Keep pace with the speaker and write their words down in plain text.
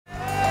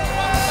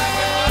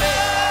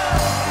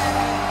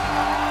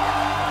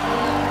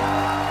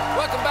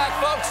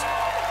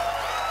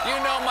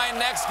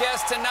next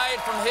guest tonight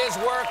from his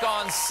work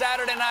on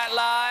Saturday Night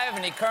Live,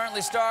 and he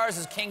currently stars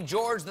as King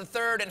George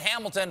III in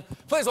Hamilton.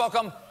 Please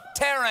welcome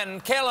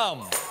Taran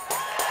Killam.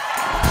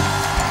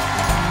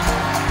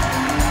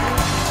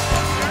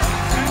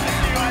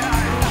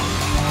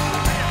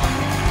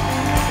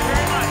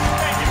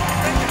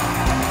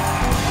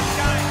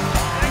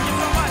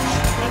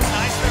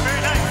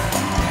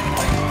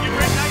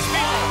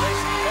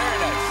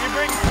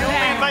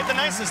 The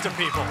nicest of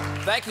people.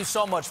 Thank you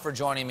so much for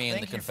joining me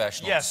in the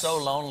confessional. Yes. So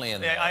lonely in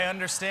there. I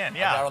understand,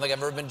 yeah. I don't think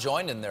I've ever been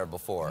joined in there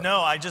before.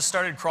 No, I just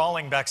started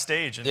crawling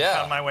backstage and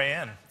found my way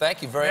in.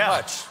 Thank you very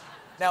much.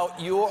 Now,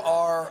 you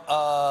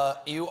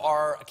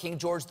are King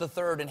George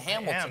III in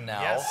Hamilton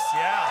now. Yes,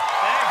 yeah.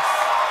 Thanks.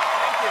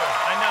 Thank you.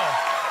 I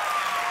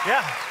know.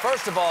 Yeah.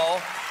 First of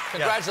all,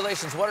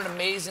 congratulations. What an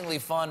amazingly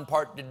fun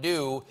part to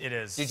do. It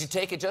is. Did you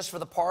take it just for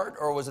the part,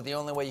 or was it the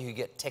only way you could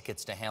get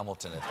tickets to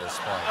Hamilton at this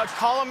point?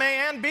 Column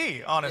A and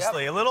B,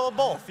 honestly. A little of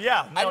both,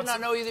 yeah. No, I did not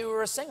know either you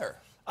were a singer.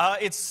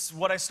 It's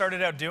what I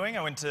started out doing.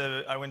 I went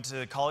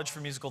to college for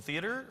musical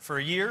theater for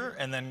a year,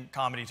 and then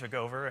comedy took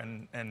over,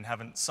 and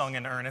haven't sung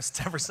in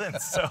earnest ever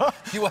since. So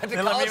you went to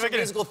college for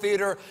musical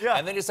theater,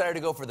 and then you decided to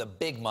go for the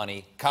big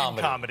money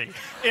comedy.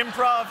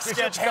 Improv,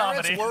 sketch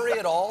comedy. Did your parents worry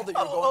at all that you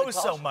were going to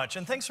college? So much,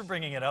 and thanks for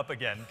bringing it up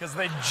again, because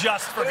they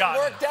just forgot. It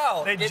worked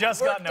out. They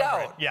just got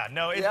over it. Yeah,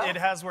 no, it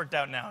has worked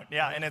out now.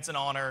 Yeah, and it's an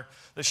honor.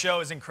 The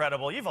show is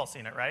incredible. You've all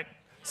seen it, right?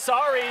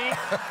 Sorry.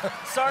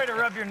 Sorry to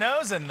rub your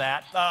nose in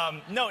that.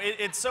 No,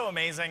 it's so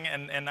amazing,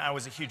 and I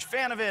was a huge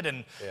fan of it,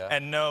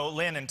 and know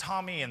Lynn and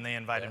Tommy, and they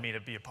invited me to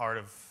be a part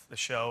of the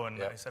show,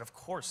 and I said, of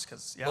course,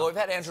 because, Well, we've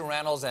had Andrew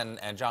Rannells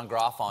and John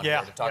Groff on here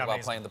to talk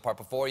about playing the part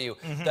before you.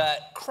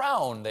 That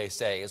crown, they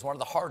say, is one of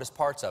the hardest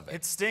parts of it.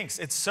 It stinks.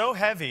 It's so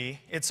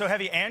heavy. It's so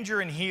heavy, and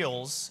you're in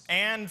heels,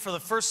 and for the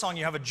first song,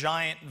 you have a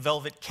giant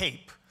velvet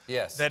cape.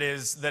 Yes. That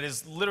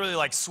is literally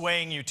like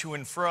swaying you to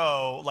and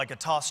fro like a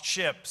tossed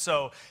ship.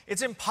 So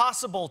it's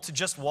impossible to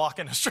just walk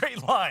in a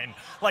straight line.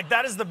 Like,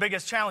 that is the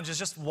biggest challenge, is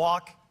just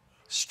walk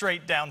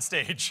straight down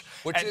stage.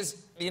 Which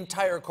is the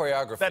entire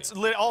choreography. That's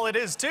all it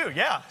is, too,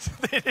 yeah.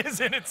 It is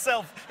in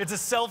itself. It's a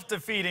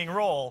self-defeating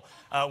role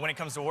when it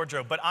comes to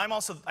wardrobe. But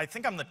I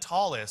think I'm the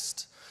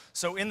tallest.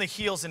 So in the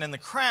heels and in the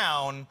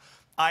crown,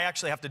 I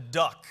actually have to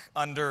duck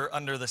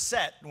under the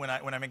set when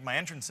I make my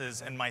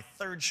entrances. And my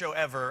third show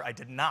ever, I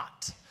did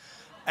not.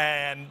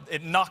 And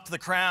it knocked the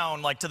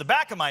crown like to the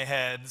back of my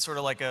head, sort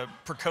of like a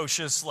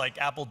precocious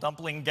like apple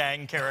dumpling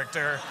gang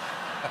character.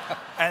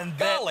 And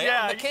then,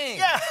 I'm the king.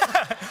 Yeah,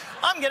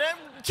 I'm gonna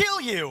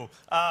kill you.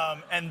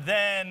 And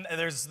then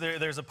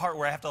there's a part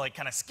where I have to like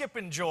kind of skip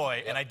and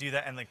joy, and I do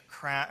that, and the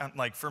crown,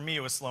 like for me,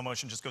 it was slow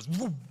motion, just goes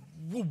whoop,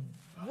 whoop,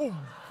 whoop,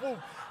 whoop,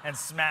 and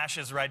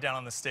smashes right down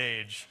on the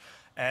stage.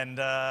 And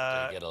did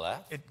it get a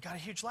laugh? It got a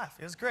huge laugh.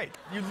 It was great.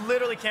 You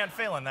literally can't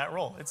fail in that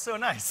role. It's so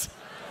nice.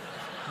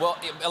 Well,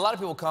 a lot of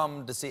people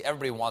come to see,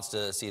 everybody wants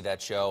to see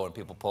that show, and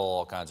people pull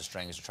all kinds of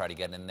strings to try to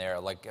get in there.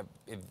 Like,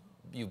 if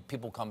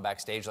people come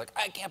backstage like,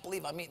 I can't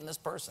believe I'm meeting this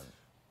person.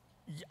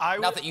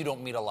 Not that you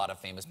don't meet a lot of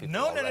famous people.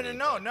 No.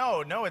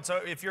 It's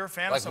if you're a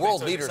fan of somebody,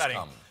 world leaders exciting.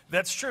 come.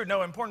 That's true.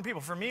 No, important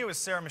people. For me, it was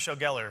Sarah Michelle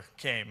Gellar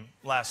came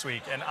last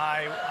week, and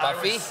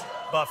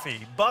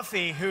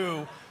Buffy,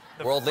 who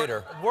world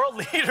leader. World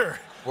leader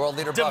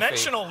Buffy.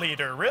 Dimensional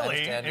leader,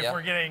 really, if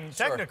we're getting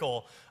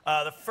technical.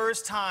 The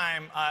first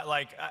time,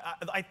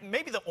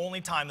 maybe the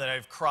only time that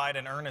I've cried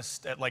in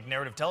earnest at like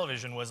narrative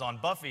television was on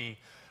Buffy,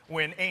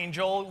 when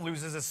Angel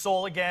loses his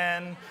soul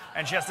again,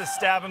 and she has to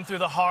stab him through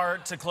the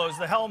heart to close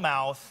the hell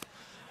mouth.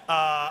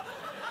 I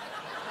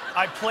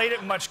played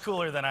it much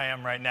cooler than I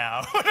am right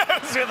now when I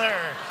was with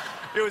her.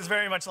 It was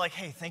very much like,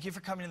 hey, thank you for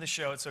coming to the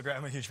show. It's so great.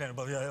 I'm a huge fan of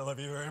Buffy. I love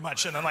you very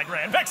much. And then like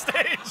ran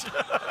backstage.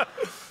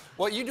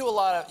 Well, you do a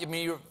lot of, I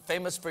mean, you're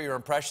famous for your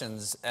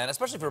impressions, and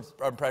especially for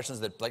impressions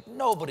that, like,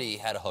 nobody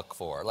had a hook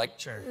for. Like,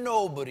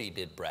 nobody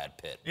did Brad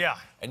Pitt. Yeah.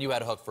 And you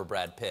had a hook for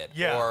Brad Pitt.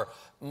 Yeah. Or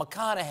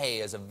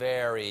McConaughey is a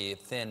very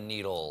thin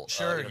needle.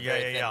 Very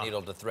thin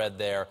needle to thread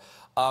there.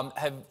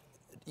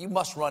 You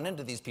must run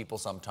into these people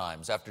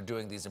sometimes after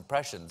doing these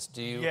impressions.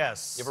 Do you?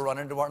 Yes. You ever run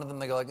into one of them,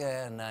 they go like,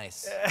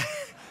 nice.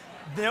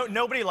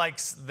 Nobody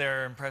likes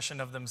their impression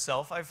of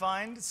themselves, I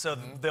find. So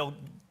they'll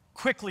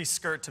quickly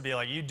skirt to be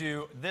like, you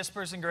do this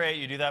person great,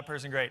 you do that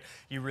person great,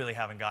 you really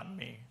haven't gotten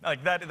me.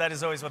 Like, that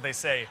is always what they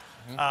say.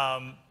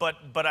 But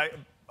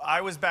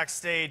I was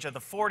backstage at the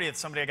 40th,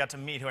 somebody I got to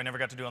meet who I never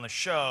got to do on the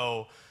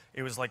show.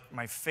 It was like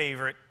my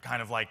favorite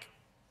kind of like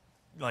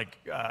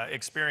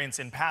experience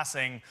in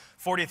passing.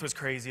 40th was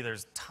crazy.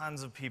 There's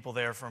tons of people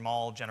there from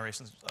all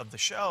generations of the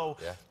show.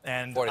 Yeah.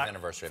 And 40th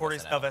anniversary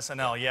of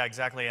SNL. Yeah,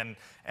 exactly. And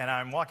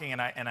I'm walking,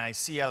 and I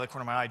see out of the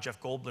corner of my eye, Jeff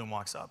Goldblum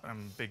walks up.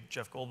 I'm a big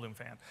Jeff Goldblum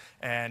fan.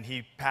 And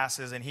he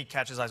passes, and he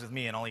catches eyes with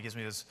me, and all he gives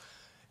me is,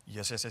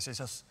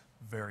 yes,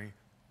 very,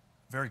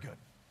 very good.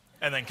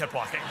 And then kept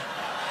walking.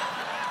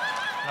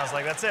 And I was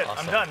like, that's it.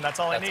 Awesome. I'm done. That's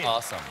all I need.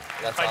 That's awesome.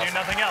 If I do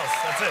nothing else,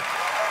 that's it.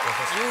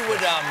 You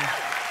would,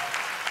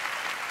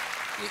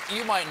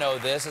 you might know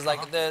this. Is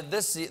like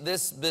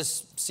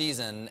this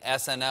season,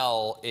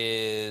 SNL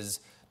is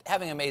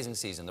having an amazing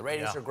season. The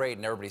ratings are great,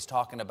 and everybody's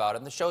talking about it.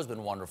 And the show's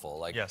been wonderful.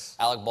 Like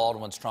Alec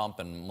Baldwin's Trump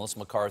and Melissa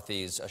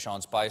McCarthy's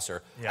Sean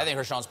Spicer. I think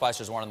her Sean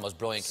Spicer is one of the most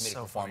brilliant comedic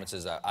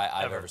performances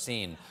I've ever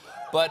seen.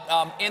 But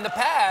in the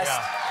past,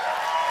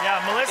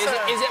 Melissa.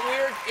 Is it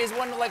weird? Is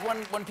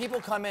when people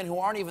come in who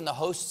aren't even the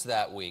hosts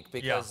that week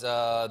because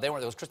they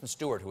weren't. It was Kristen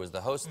Stewart who was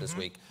the host this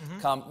week.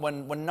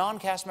 When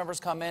non-cast members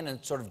come in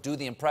and sort of do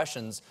the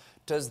impressions.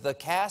 Does the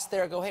cast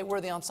there go, hey,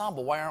 we're the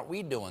ensemble, why aren't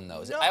we doing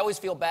those? No. I always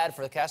feel bad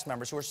for the cast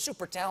members who are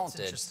super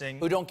talented,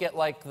 who don't get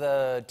like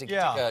the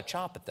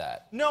chop at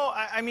that. No,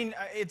 I mean,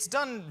 it's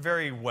done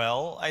very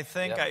well, I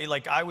think.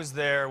 I was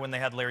there when they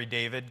had Larry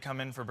David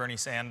come in for Bernie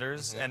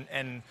Sanders,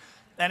 and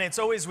it's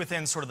always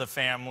within sort of the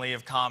family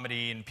of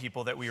comedy and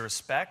people that we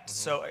respect.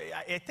 So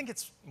I think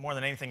it's more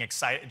than anything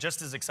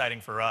just as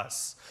exciting for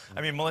us.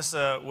 I mean,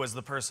 Melissa was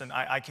the person,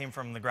 I came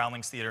from the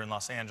Groundlings Theater in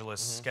Los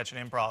Angeles, sketch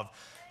and improv.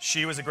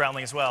 She was a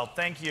groundling as well.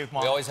 Thank you,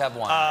 Mom. We always have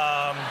one.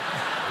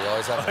 We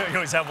always have one. You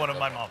always have one of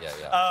my mom.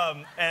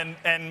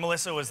 And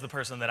Melissa was the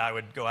person that I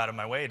would go out of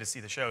my way to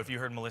see the show. If you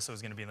heard Melissa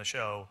was going to be in the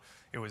show,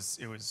 it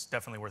was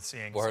definitely worth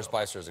seeing. Well, her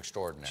Spicer is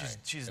extraordinary.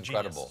 She's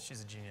incredible. Genius.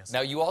 She's a genius.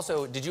 Now, you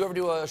also, did you ever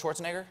do a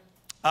Schwarzenegger?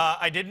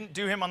 I didn't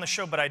do him on the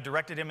show, but I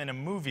directed him in a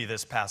movie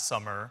this past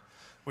summer,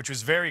 which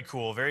was very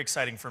cool, very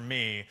exciting for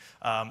me.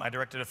 I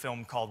directed a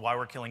film called Why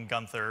We're Killing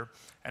Gunther,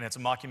 and it's a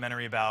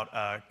mockumentary about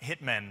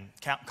hitmen,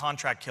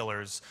 contract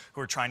killers,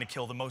 who are trying to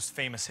kill the most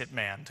famous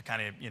hitman to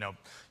kind of,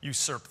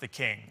 usurp the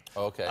king.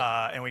 Okay.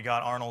 And we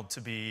got Arnold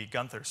to be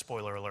Gunther,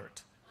 spoiler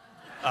alert.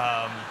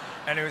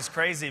 And it was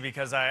crazy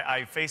because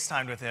I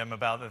FaceTimed with him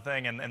about the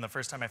thing, and the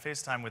first time I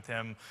FaceTimed with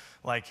him,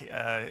 he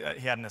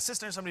had an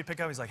assistant or somebody pick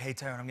up, he's like, hey,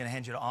 Taran, I'm gonna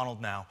hand you to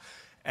Arnold now.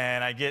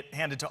 And I get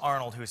handed to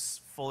Arnold, who's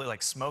fully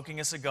smoking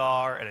a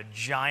cigar at a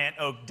giant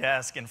oak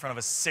desk in front of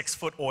a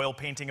 6-foot oil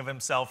painting of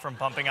himself from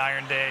Pumping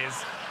Iron days.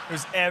 It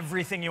was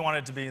everything you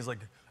wanted it to be. He's like,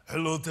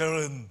 hello,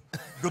 Taran,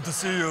 good to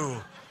see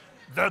you.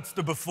 That's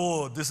the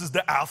before, this is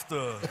the after.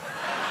 It's like,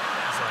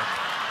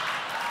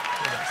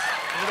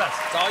 you're the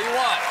best. It's all you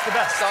want. It's the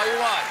best. It's all you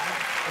want.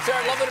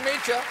 Taran, lovely to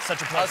meet you.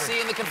 Such a pleasure. I'll see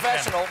you in the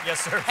confessional.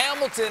 Yes, sir.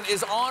 Hamilton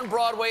is on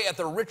Broadway at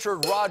the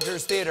Richard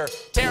Rodgers Theater.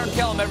 Taran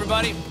Killam,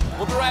 everybody.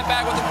 We'll be right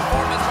back with a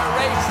performance by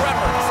Ray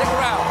Trevor. Stick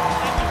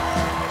around.